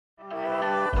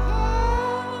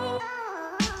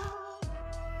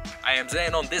am Zay,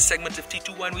 and on this segment of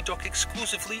T2 Wine we talk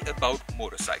exclusively about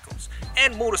motorcycles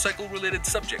and motorcycle related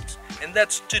subjects. And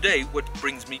that's today what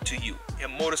brings me to you, a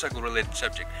motorcycle related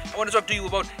subject. I want to talk to you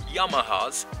about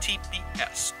Yamaha's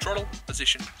TPS, Throttle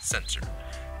Position Sensor.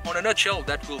 On a nutshell,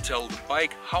 that will tell the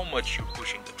bike how much you're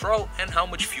pushing the throttle and how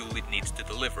much fuel it needs to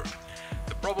deliver.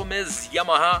 The problem is,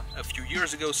 Yamaha a few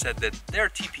years ago said that their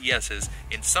TPSs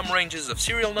in some ranges of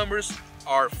serial numbers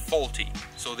are faulty,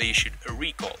 so they issued a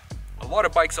recall. A lot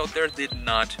of bikes out there did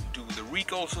not do the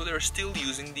recall, so they're still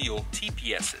using the old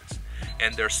TPSs.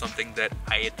 And there's something that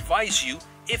I advise you,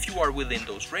 if you are within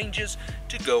those ranges,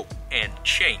 to go and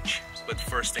change. But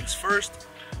first things first,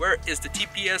 where is the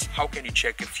TPS? How can you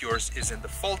check if yours is in the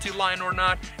faulty line or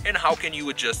not? And how can you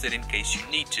adjust it in case you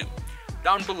need to?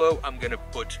 Down below I'm gonna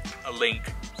put a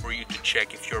link for you to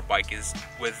check if your bike is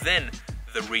within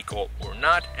the recall or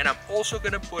not, and I'm also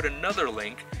gonna put another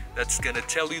link that's gonna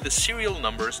tell you the serial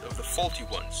numbers of the faulty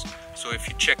ones. So if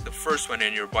you check the first one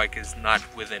and your bike is not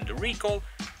within the recall,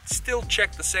 still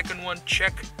check the second one,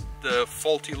 check the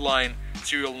faulty line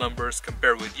serial numbers,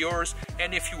 compare with yours,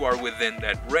 and if you are within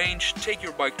that range, take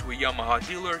your bike to a Yamaha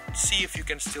dealer, see if you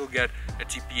can still get a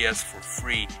TPS for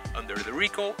free under the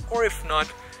recall, or if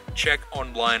not, check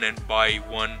online and buy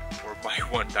one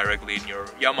directly in your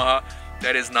Yamaha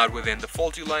that is not within the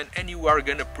faulty line, and you are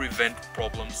gonna prevent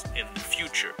problems in the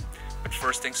future. But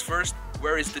first things first,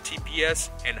 where is the TPS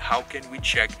and how can we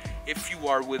check if you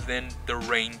are within the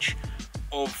range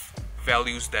of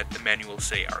values that the manuals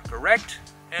say are correct,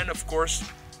 and of course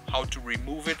how to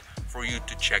remove it for you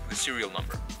to check the serial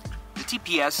number. The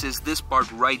TPS is this part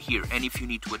right here, and if you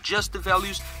need to adjust the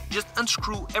values, just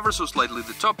unscrew ever so slightly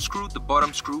the top screw, the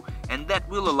bottom screw, and that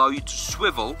will allow you to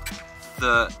swivel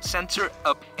the sensor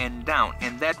up and down,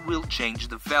 and that will change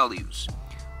the values.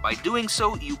 By doing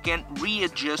so, you can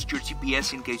readjust your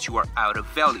TPS in case you are out of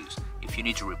values. If you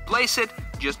need to replace it,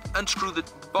 just unscrew the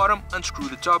bottom, unscrew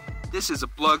the top. This is a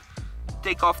plug.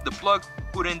 Take off the plug,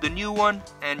 put in the new one,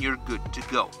 and you're good to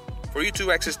go. For you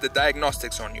to access the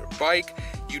diagnostics on your bike,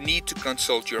 you need to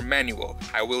consult your manual.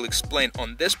 I will explain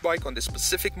on this bike, on this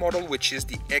specific model, which is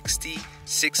the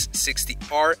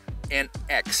XT660R and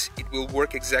X. It will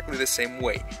work exactly the same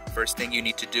way. First thing you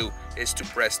need to do is to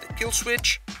press the kill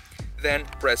switch, then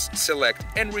press select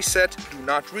and reset, do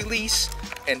not release,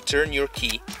 and turn your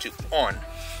key to on.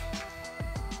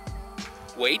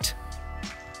 Wait.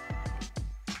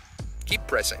 Keep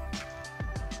pressing.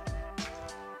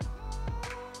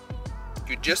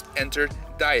 You just entered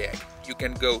Diag. You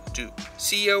can go to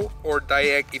CO or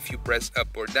Diag if you press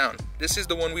up or down. This is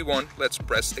the one we want. Let's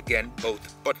press again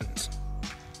both buttons.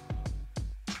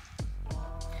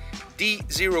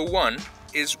 D01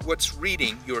 is what's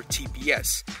reading your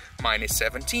TPS. Mine is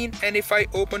 17, and if I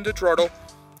open the throttle,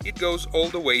 it goes all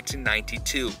the way to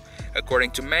 92.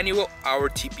 According to manual, our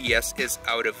TPS is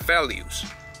out of values.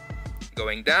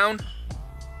 Going down,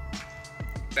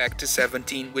 back to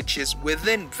 17, which is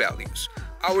within values.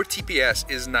 Our TPS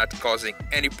is not causing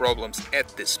any problems at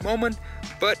this moment,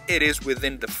 but it is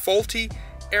within the faulty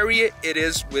area, it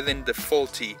is within the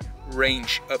faulty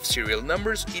range of serial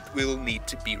numbers. It will need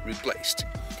to be replaced.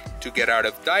 To get out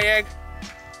of Diag,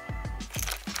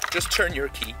 just turn your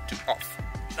key to off.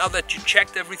 Now that you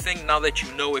checked everything, now that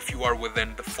you know if you are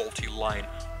within the faulty line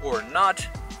or not,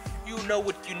 you know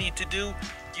what you need to do.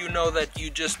 You know that you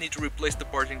just need to replace the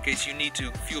part in case you need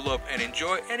to fuel up and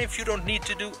enjoy, and if you don't need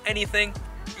to do anything,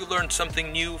 you learned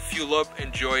something new, fuel up,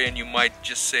 enjoy, and you might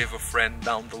just save a friend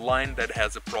down the line that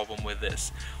has a problem with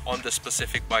this. On the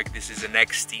specific bike, this is an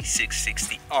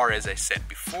XT660R, as I said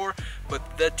before,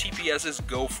 but the TPSs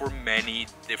go for many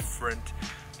different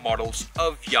models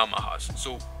of Yamahas,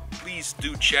 so please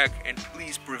do check and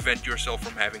please prevent yourself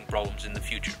from having problems in the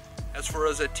future. As for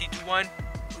us at T2 Wine,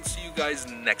 we'll see you guys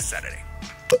next Saturday.